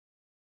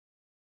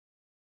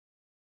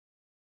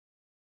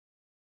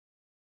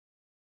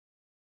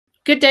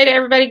Good day to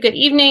everybody. Good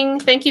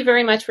evening. Thank you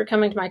very much for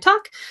coming to my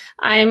talk.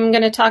 I'm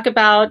going to talk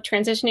about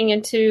transitioning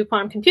into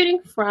quantum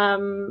computing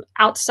from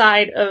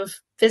outside of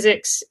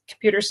physics,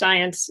 computer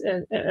science,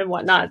 and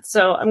whatnot.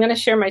 So I'm going to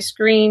share my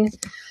screen.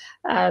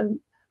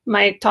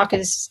 My talk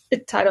is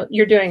titled,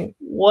 "You're Doing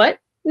What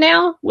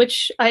Now?"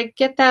 which I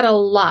get that a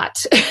lot.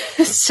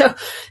 So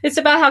it's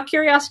about how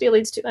curiosity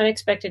leads to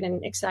unexpected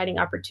and exciting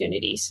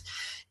opportunities.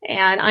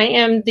 And I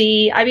am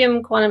the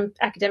IBM Quantum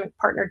Academic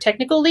Partner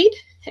Technical Lead,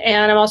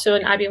 and I'm also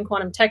an IBM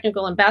Quantum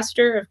Technical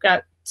Ambassador. I've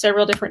got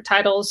several different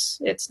titles.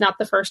 It's not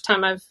the first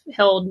time I've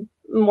held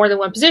more than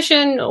one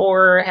position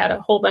or had a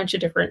whole bunch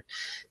of different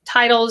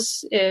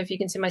titles, if you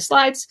can see my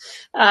slides.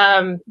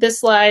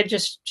 This slide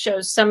just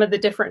shows some of the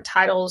different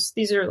titles.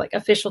 These are like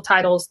official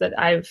titles that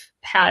I've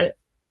had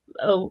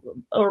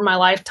over my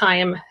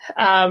lifetime.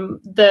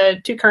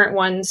 The two current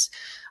ones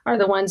are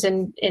the ones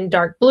in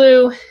dark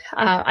blue.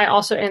 I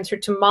also answer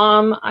to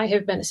MOM. I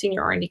have been a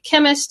senior R&D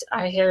chemist.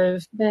 I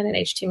have been an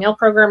HTML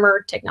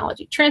programmer,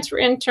 technology transfer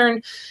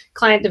intern,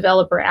 client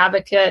developer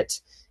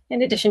advocate.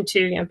 In addition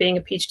to being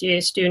a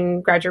PhD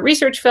student, graduate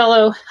research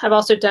fellow, I've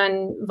also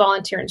done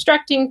volunteer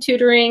instructing,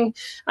 tutoring.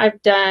 I've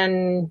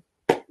done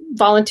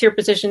volunteer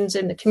positions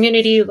in the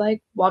community,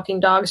 like walking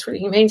dogs for the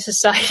Humane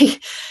Society.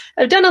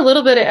 I've done a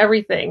little bit of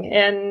everything.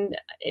 And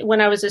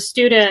when I was a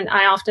student,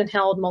 I often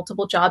held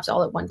multiple jobs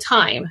all at one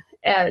time.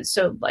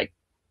 So like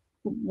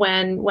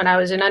when I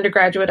was an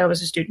undergraduate, I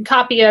was a student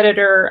copy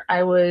editor.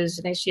 I was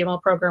an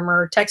HTML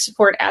programmer, tech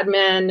support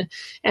admin,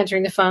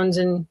 answering the phones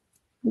and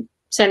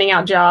sending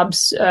out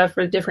jobs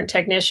for different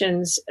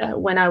technicians.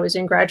 When I was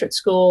in graduate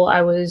school,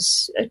 I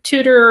was a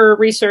tutor,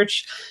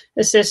 research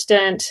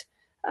assistant,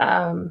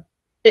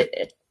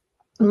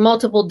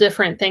 multiple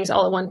different things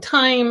all at one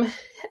time.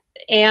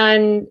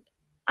 And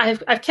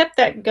I've kept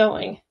that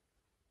going.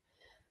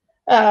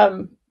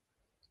 So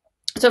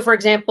for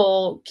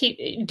example,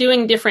 keep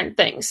doing different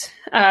things,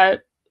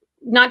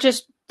 not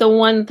just the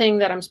one thing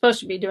that I'm supposed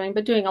to be doing,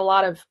 but doing a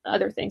lot of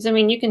other things. I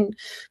mean, you can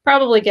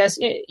probably guess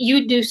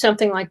you do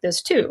something like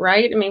this too,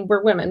 right? I mean,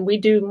 we're women. We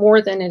do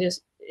more than it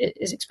is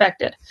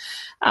expected.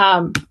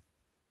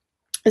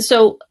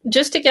 So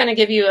just to kind of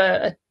give you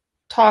a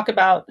talk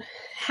about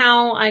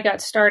how I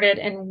got started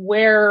and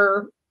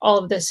where all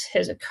of this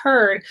has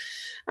occurred.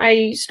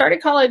 I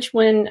started college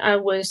when I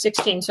was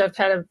 16, so I've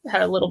had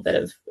a little bit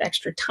of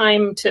extra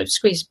time to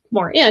squeeze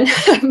more in,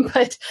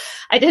 but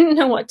I didn't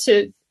know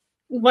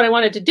what I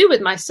wanted to do with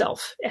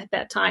myself at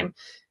that time,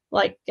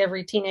 like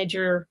every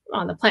teenager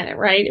on the planet,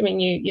 right? I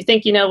mean, you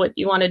think you know what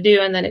you want to do,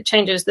 and then it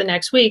changes the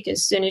next week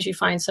as soon as you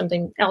find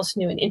something else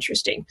new and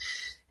interesting.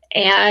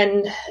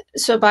 And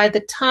so by the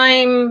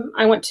time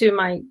I went to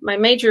my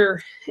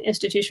major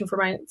institution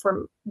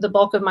for the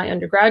bulk of my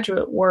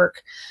undergraduate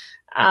work,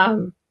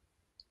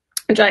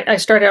 which I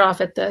started off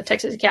at the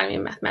Texas Academy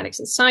of Mathematics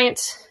and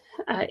Science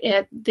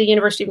at the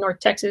University of North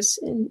Texas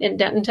in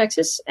Denton,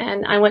 Texas.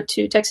 And I went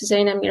to Texas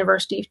A&M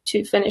University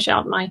to finish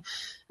out my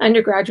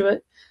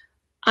undergraduate.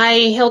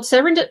 I held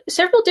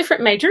several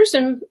different majors,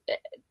 and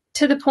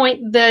to the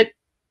point that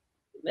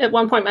at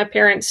one point, my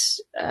parents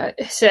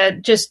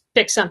said, just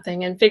pick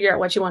something and figure out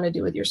what you want to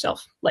do with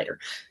yourself later.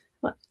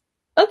 Well,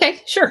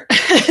 okay, sure.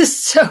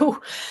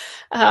 So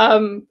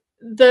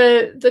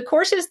the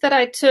courses that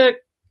I took,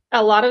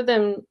 a lot of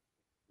them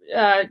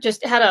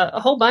just had a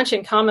whole bunch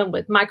in common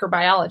with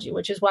microbiology,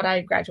 which is what I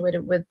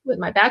graduated with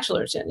my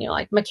bachelor's in,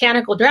 like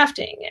mechanical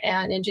drafting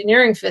and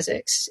engineering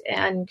physics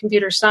and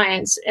computer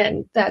science.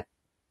 And that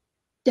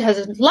has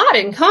a lot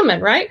in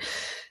common, right?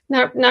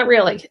 Not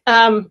really.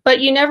 But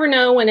you never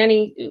know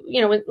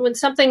when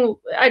something,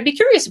 I'd be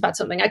curious about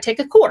something. I'd take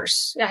a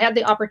course. I had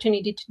the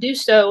opportunity to do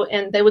so,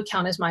 and they would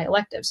count as my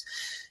electives.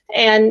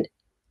 And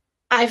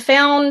I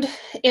found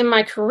in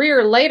my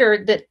career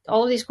later that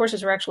all of these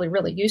courses were actually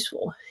really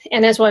useful.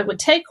 And as I would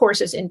take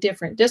courses in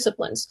different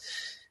disciplines,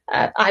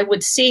 I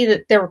would see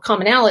that there were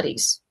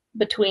commonalities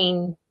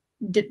between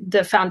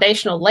the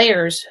foundational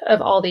layers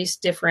of all these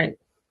different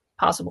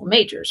possible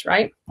majors,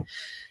 right?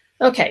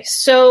 Okay,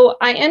 so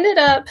I ended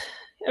up,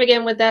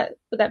 again, with that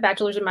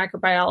bachelor's in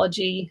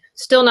microbiology,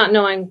 still not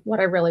knowing what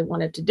I really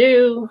wanted to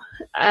do.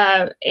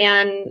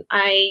 And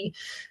I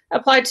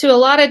applied to a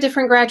lot of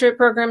different graduate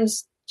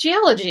programs,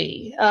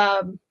 geology,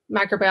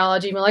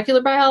 microbiology,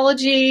 molecular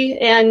biology,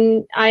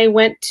 and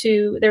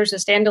there's a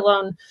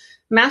standalone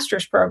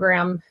master's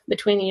program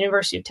between the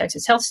University of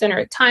Texas Health Center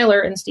at Tyler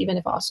and Stephen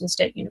F. Austin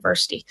State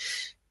University.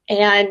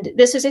 And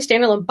this is a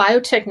standalone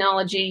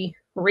biotechnology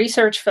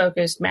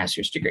research-focused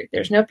master's degree.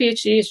 There's no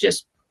PhD. It's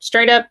just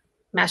straight up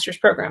master's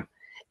program.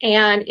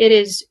 And it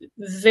was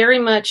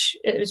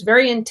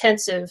very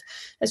intensive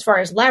as far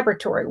as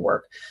laboratory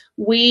work.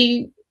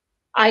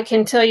 I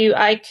can tell you,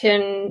 I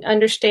can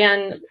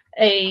understand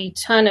a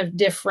ton of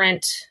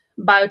different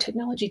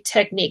biotechnology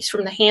techniques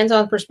from the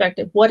hands-on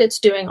perspective, what it's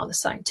doing on the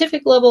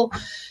scientific level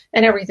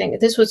and everything.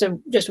 This was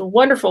just a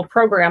wonderful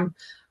program,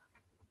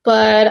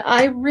 but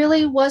I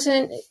really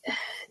wasn't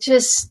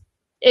just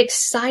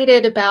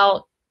excited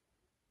about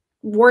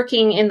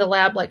working in the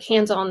lab, like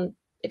hands-on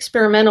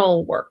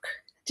experimental work.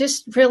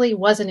 just really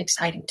wasn't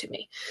exciting to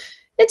me.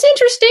 It's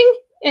interesting,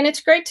 and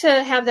it's great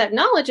to have that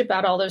knowledge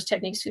about all those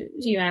techniques.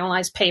 You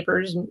analyze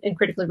papers and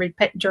critically read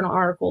journal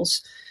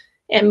articles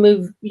and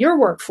move your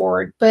work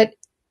forward. But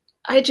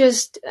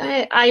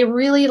I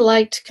really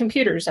liked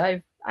computers.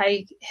 I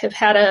have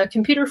had a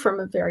computer from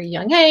a very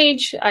young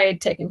age. I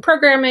had taken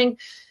programming,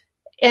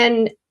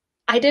 and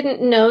I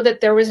didn't know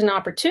that there was an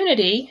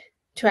opportunity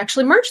to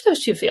actually merge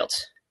those two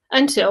fields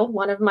until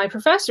one of my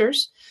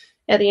professors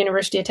at the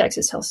University of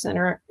Texas Health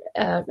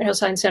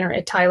Science Center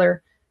at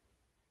Tyler,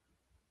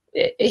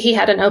 he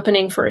had an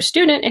opening for a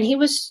student, and he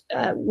was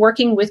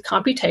working with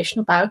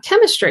computational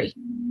biochemistry.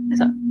 I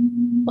thought,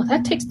 well,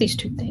 that takes these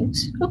two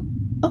things.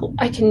 Oh,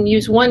 I can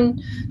use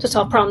one to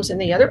solve problems in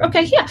the other.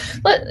 Okay, yeah.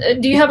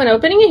 Do you have an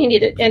opening?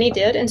 And he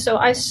did. And so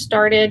I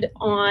started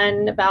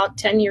on about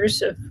 10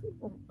 years of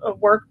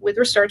work with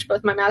research,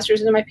 both my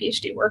master's and my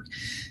PhD work,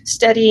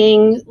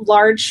 studying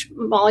large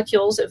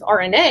molecules of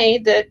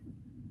RNA that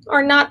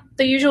are not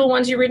the usual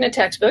ones you read in a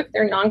textbook.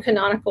 They're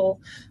non-canonical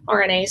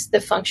RNAs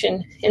that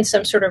function in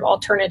some sort of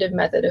alternative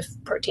method of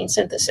protein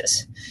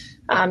synthesis.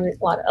 A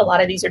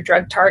lot of these are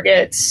drug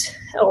targets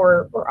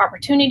or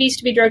opportunities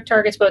to be drug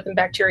targets, both in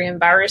bacteria and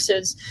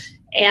viruses.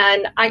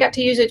 And I got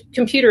to use a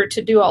computer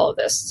to do all of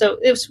this. So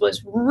this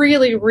was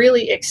really,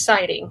 really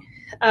exciting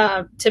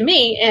to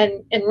me,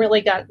 and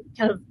really got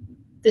kind of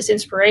this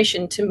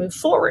inspiration to move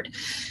forward.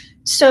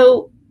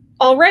 So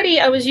already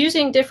I was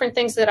using different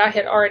things that I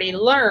had already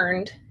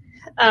learned.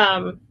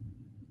 From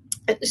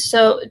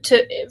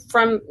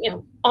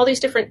all these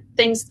different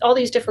things, all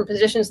these different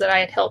positions that I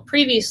had held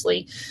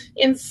previously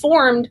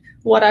informed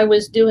what I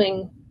was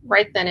doing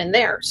right then and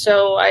there.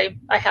 So I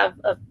have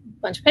a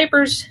bunch of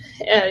papers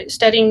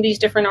studying these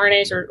different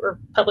RNAs or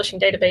publishing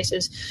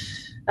databases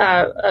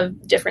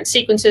of different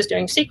sequences,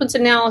 doing sequence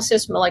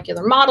analysis,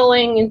 molecular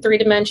modeling in 3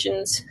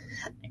 dimensions.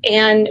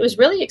 And it was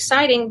really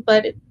exciting,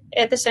 but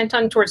at the same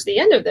time, towards the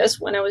end of this,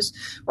 when I was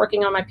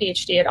working on my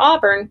PhD at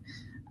Auburn,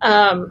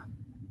 I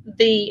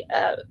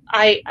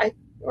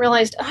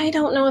realized I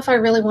don't know if I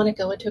really want to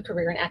go into a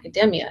career in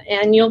academia.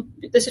 And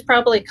this is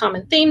probably a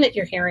common theme that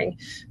you're hearing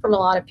from a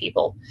lot of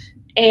people.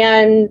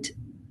 And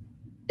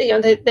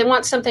they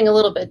want something a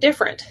little bit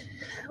different.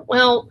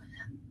 Well,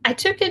 I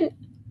took an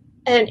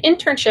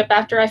internship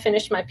after I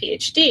finished my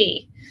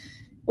PhD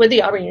with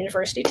the Auburn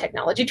University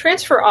Technology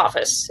Transfer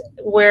Office,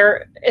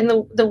 where in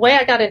the way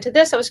I got into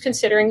this, I was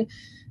considering,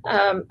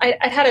 I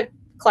had a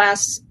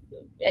class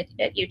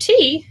at UT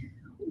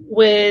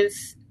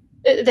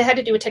that had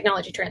to do with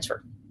technology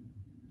transfer.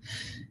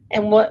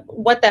 And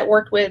what that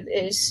worked with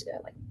is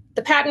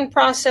the patent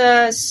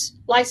process,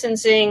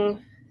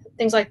 licensing,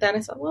 things like that.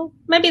 And I thought, well,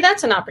 maybe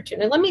that's an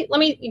opportunity. Let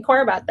me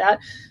inquire about that.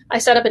 I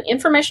set up an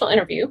informational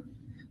interview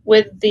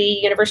with the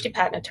university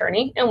patent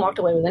attorney and walked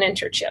away with an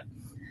internship.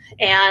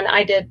 And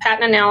I did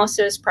patent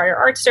analysis, prior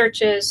art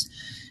searches,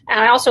 and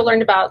I also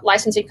learned about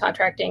licensing,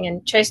 contracting,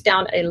 and chased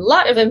down a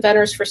lot of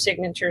inventors for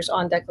signatures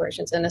on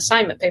declarations and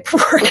assignment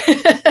paperwork.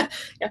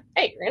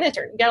 Hey, you're an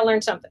intern. You got to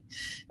learn something.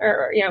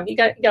 Or you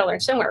got to learn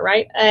somewhere,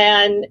 right?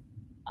 And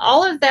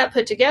all of that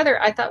put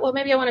together, I thought, well,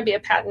 maybe I want to be a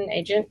patent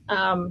agent.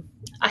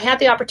 I had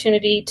the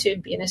opportunity to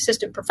be an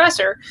assistant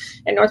professor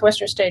at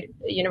Northwestern State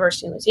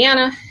University in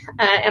Louisiana,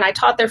 and I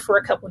taught there for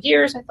a couple of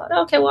years. I thought,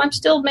 okay, well, I'm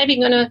still maybe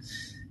going to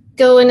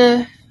go in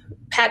a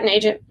patent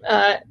agent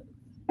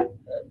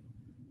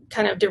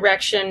kind of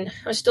direction.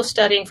 I was still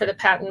studying for the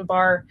patent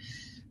bar.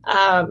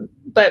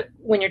 But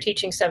when you're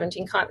teaching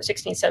 16,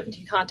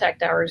 17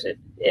 contact hours,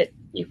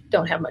 you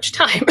don't have much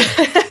time.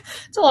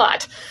 It's a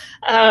lot.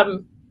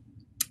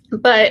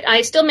 But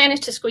I still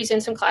managed to squeeze in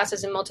some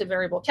classes in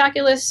multivariable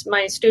calculus.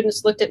 My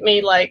students looked at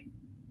me like,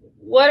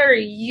 what are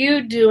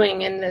you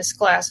doing in this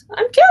class?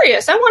 I'm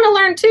curious. I want to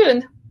learn too.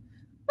 And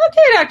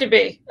okay, Dr.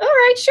 B. All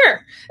right,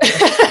 sure.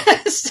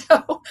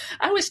 So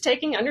I was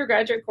taking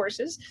undergraduate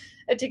courses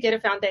to get a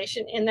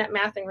foundation in that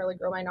math and really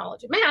grow my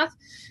knowledge of math,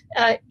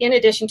 in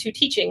addition to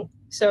teaching.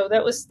 So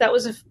that was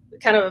a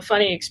kind of a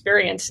funny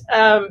experience.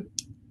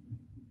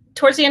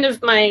 Towards the end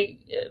of my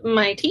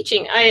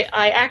teaching,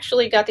 I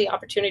actually got the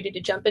opportunity to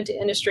jump into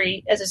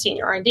industry as a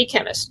senior R&D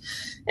chemist.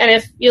 And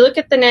if you look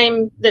at the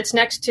name that's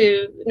next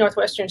to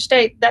Northwestern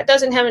State, that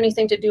doesn't have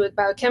anything to do with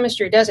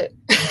biochemistry, does it?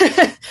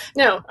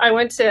 No, I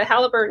went to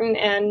Halliburton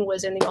and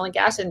was in the oil and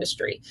gas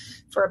industry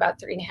for about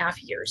 3.5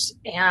 years.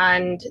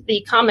 And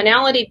the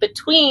commonality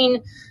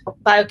between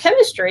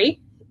biochemistry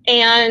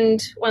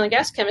and oil and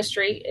gas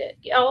chemistry,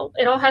 it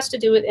all has to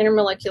do with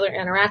intermolecular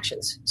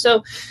interactions.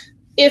 So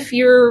if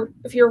you're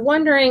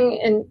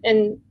wondering,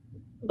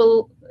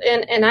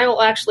 and I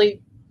will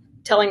actually,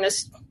 telling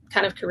this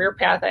kind of career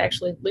path, I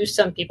actually lose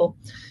some people.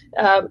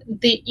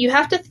 You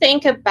have to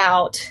think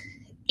about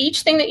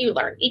each thing that you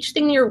learn, each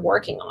thing you're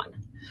working on.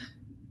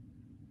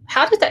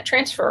 How does that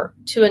transfer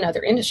to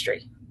another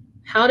industry?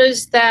 How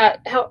is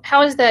that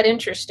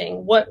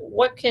interesting?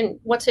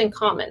 What's in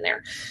common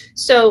there?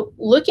 So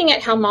looking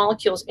at how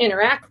molecules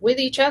interact with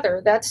each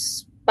other,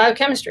 that's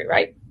biochemistry,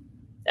 right?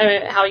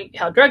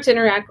 how drugs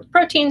interact with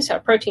proteins, how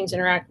proteins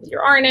interact with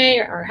your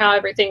RNA, or how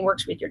everything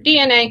works with your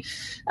DNA,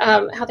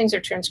 how things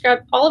are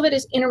transcribed. All of it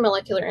is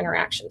intermolecular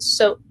interactions.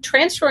 So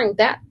transferring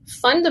that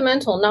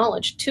fundamental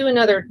knowledge to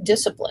another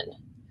discipline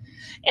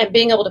and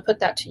being able to put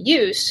that to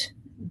use,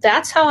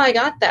 that's how I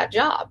got that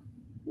job.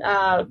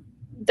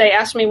 They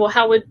asked me, well,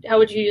 how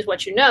would you use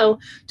what you know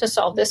to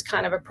solve this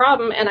kind of a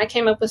problem? And I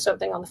came up with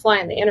something on the fly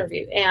in the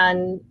interview.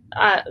 And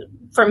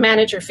from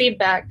manager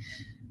feedback,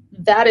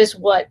 that is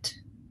what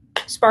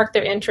sparked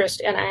their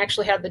interest. And I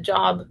actually had the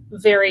job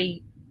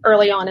very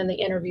early on in the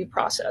interview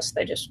process.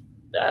 They just,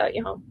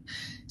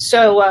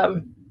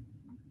 so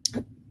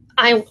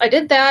I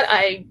did that.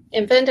 I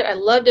invented. I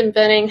loved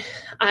inventing.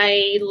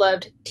 I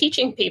loved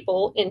teaching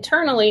people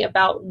internally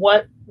about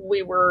what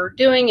we were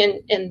doing,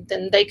 and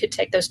then they could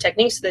take those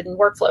techniques and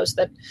workflows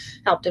that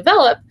helped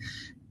develop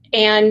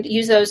and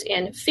use those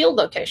in field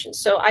locations.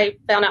 So I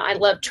found out I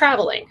loved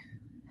traveling,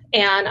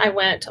 and I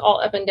went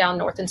all up and down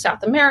North and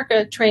South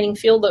America training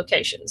field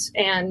locations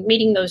and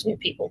meeting those new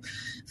people,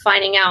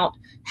 finding out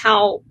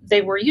how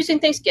they were using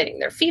things, getting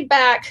their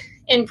feedback,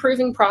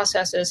 improving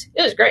processes.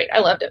 It was great. I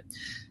loved it.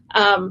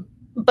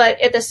 But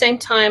at the same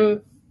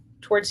time,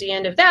 towards the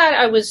end of that,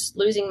 I was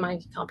losing my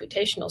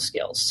computational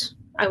skills.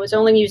 I was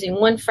only using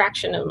one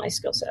fraction of my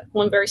skill set,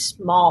 one very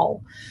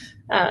small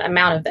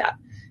amount of that.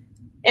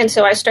 And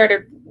so I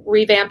started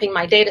revamping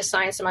my data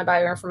science and my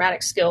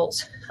bioinformatics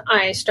skills.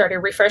 I started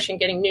refreshing,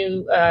 getting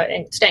new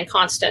and staying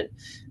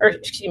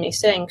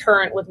staying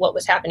current with what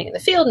was happening in the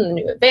field and the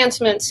new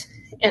advancements,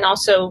 and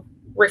also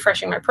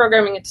refreshing my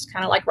programming. It's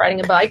kind of like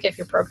riding a bike if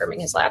your programming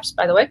has lapsed,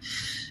 by the way.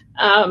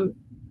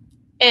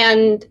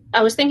 And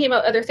I was thinking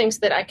about other things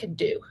that I could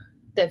do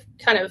that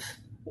kind of,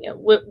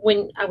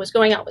 when I was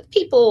going out with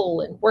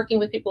people and working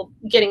with people,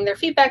 getting their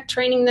feedback,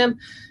 training them,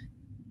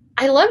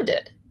 I loved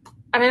it.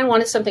 And I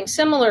wanted something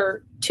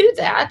similar to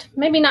that,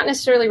 maybe not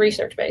necessarily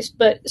research-based,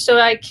 but so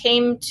I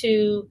came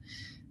to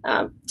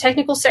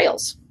technical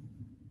sales.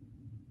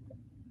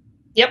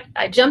 Yep,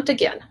 I jumped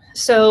again.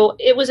 So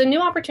it was a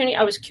new opportunity.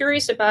 I was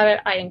curious about it.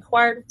 I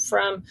inquired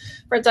from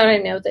friends that I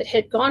know that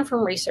had gone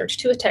from research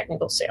to a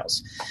technical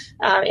sales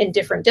in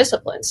different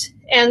disciplines,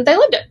 and they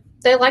loved it.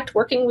 They liked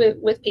working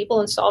with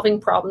people and solving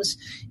problems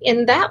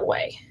in that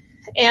way.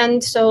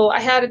 And so I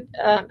had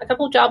a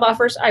couple of job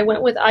offers. I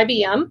went with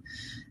IBM,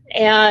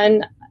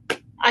 and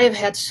I have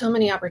had so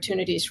many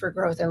opportunities for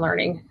growth and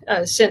learning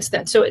since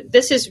then. So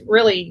this has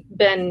really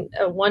been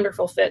a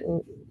wonderful fit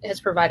and has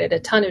provided a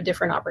ton of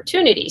different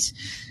opportunities.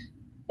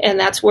 And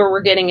that's where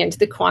we're getting into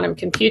the quantum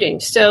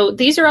computing. So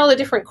these are all the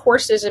different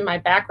courses in my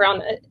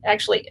background.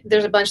 Actually,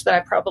 there's a bunch that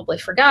I've probably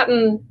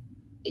forgotten.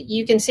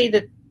 You can see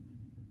that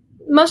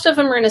most of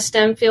them are in a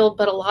STEM field,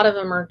 but a lot of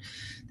them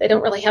they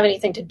don't really have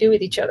anything to do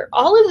with each other.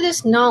 All of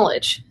this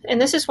knowledge,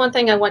 and this is one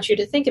thing I want you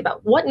to think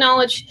about. What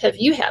knowledge have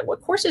you had?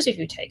 What courses have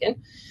you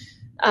taken?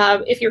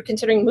 If you're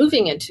considering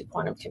moving into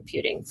quantum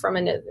computing from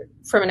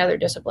another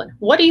discipline,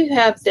 what do you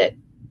have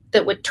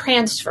that would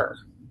transfer?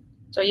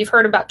 So you've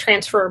heard about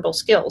transferable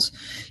skills.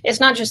 It's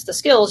not just the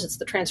skills, it's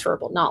the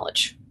transferable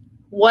knowledge.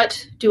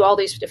 What do all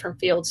these different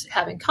fields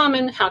have in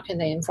common? How can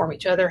they inform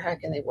each other? How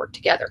can they work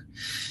together?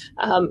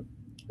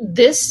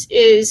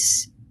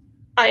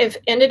 I've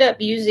ended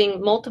up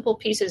using multiple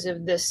pieces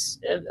of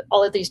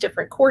all of these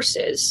different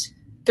courses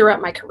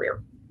throughout my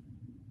career.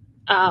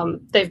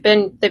 They've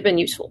been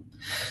useful.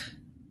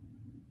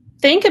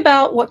 Think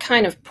about what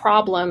kind of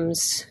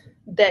problems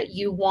that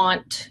you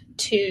want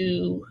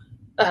to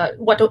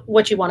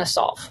what you want to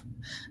solve.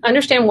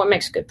 Understand what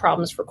makes good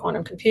problems for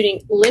quantum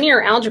computing.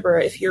 Linear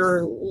algebra, if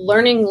you're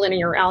learning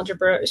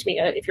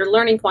if you're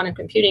learning quantum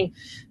computing,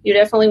 you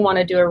definitely want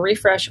to do a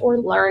refresh or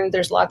learn.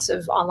 There's lots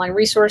of online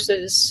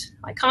resources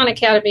like Khan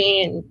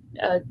Academy and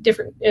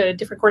different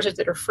courses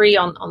that are free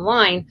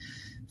online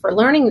for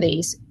learning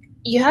these.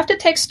 You have to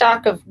take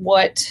stock of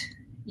what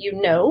you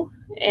know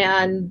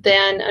and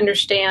then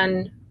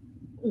understand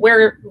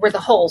where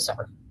the holes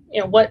are.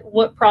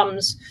 What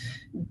problems.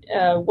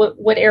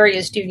 What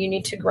areas do you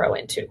need to grow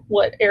into?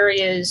 What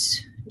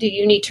areas do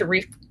you need to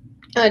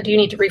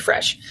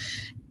refresh?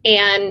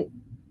 And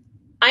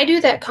I do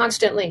that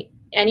constantly.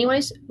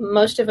 Anyways,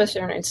 most of us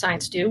in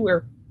science do.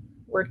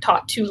 We're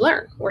taught to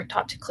learn. We're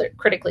taught to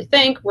critically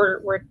think.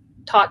 We're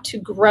taught to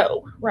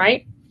grow,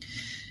 right?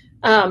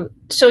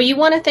 So you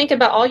want to think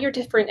about all your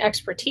different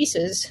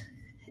expertises,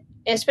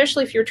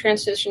 especially if you're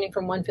transitioning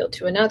from one field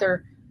to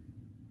another.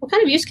 What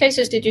kind of use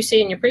cases did you see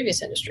in your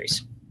previous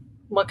industries?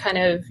 What kind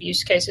of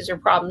use cases or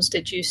problems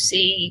did you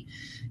see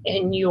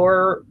in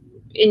your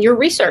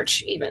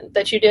research even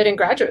that you did in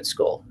graduate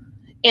school?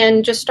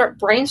 And just start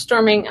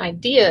brainstorming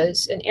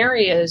ideas and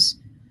areas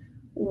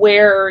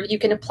where you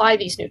can apply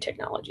these new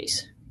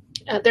technologies.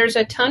 There's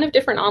a ton of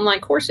different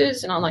online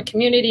courses and online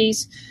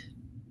communities.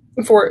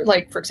 For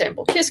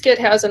example, Qiskit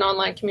has an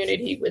online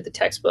community with the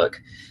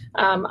textbook.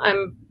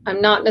 I'm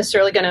not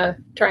necessarily going to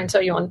try and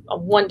sell you on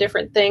one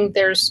different thing.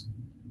 There's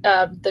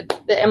the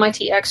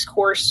MIT X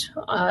course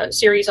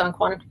series on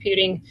quantum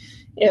computing.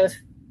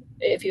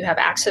 If you have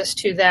access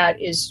to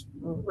that, is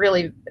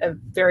really a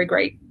very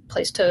great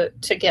place to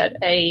get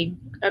a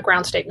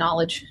ground state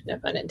knowledge, no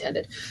pun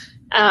intended.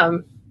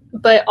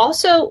 But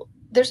also,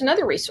 there's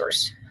another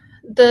resource.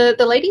 The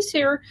ladies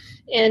here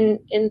in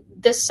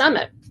this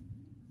summit,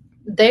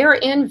 they are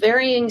in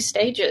varying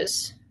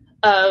stages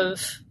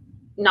of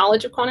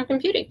knowledge of quantum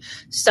computing.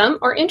 Some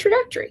are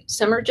introductory.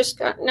 Some are just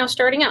now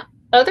starting out.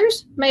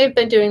 Others may have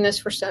been doing this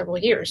for several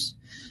years.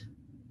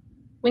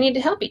 We need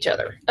to help each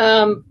other.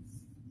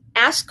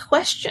 Ask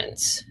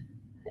questions.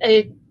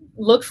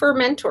 Look for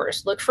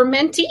mentors. Look for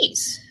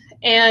mentees,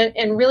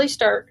 and really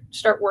start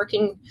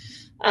working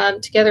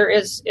together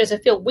as a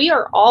field. We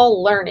are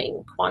all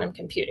learning quantum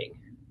computing.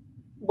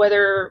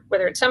 Whether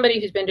it's somebody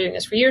who's been doing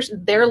this for years,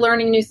 they're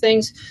learning new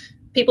things.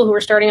 People who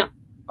are starting out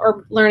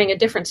are learning a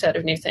different set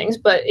of new things,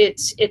 but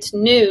it's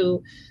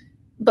new.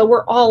 But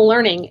we're all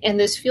learning, and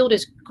this field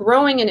is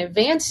growing and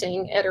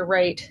advancing at a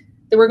rate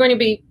that we're going to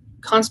be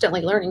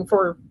constantly learning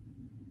for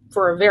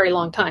a very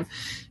long time,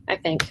 I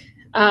think.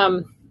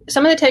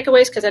 Some of the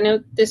takeaways, because I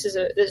know this is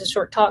a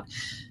short talk.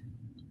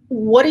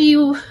 What do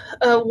you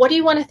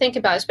want to think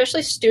about,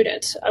 especially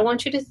students? I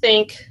want you to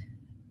think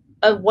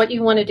of what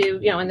you want to do,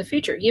 in the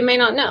future. You may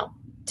not know.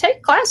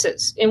 Take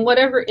classes in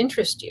whatever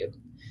interests you.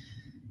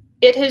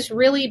 It has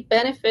really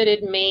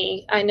benefited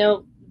me. I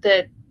know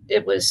that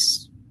it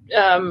was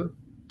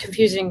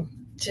confusing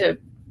to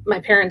my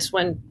parents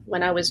when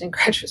I was in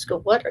graduate school.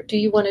 What do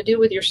you want to do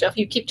with yourself?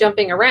 You keep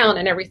jumping around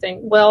and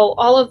everything. Well,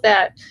 all of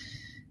that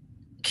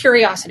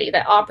curiosity,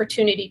 that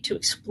opportunity to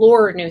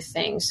explore new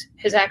things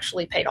has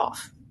actually paid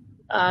off.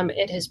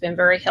 It has been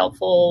very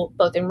helpful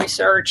both in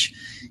research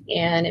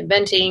and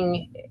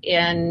inventing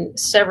in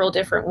several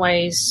different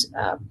ways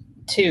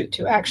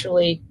to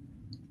actually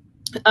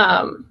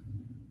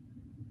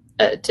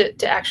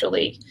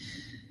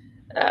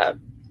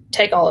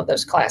take all of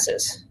those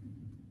classes.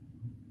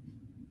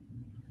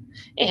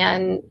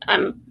 And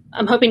I'm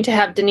hoping to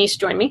have Denise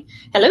join me.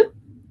 Hello.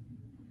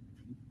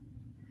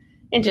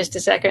 In just a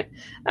second.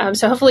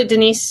 So hopefully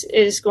Denise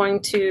is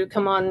going to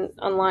come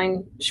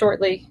online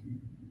shortly.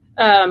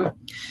 Another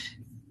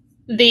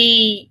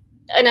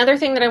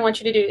thing that I want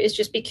you to do is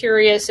just be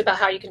curious about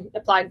how you can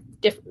apply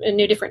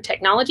different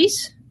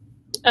technologies,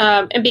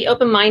 and be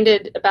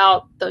open-minded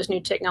about those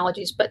new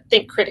technologies, but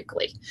think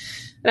critically.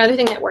 Another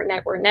thing,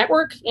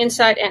 network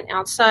inside and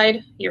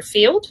outside your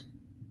field.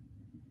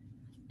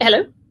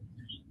 Hello?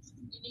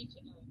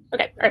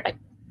 Okay, all right, bye.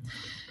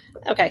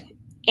 Okay.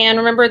 And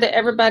remember that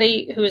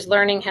everybody who is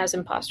learning has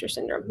imposter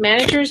syndrome.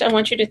 Managers, I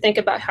want you to think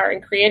about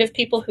hiring creative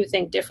people who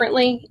think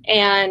differently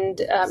and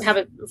have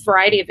a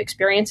variety of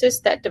experiences.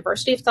 That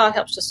diversity of thought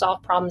helps to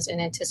solve problems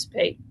and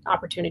anticipate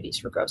opportunities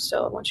for growth.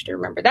 So I want you to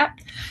remember that.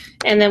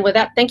 And then with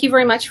that, thank you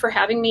very much for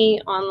having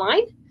me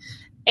online.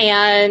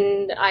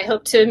 And I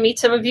hope to meet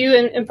some of you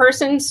in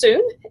person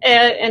soon.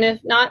 And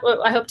if not,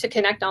 I hope to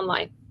connect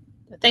online.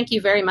 Thank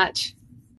you very much.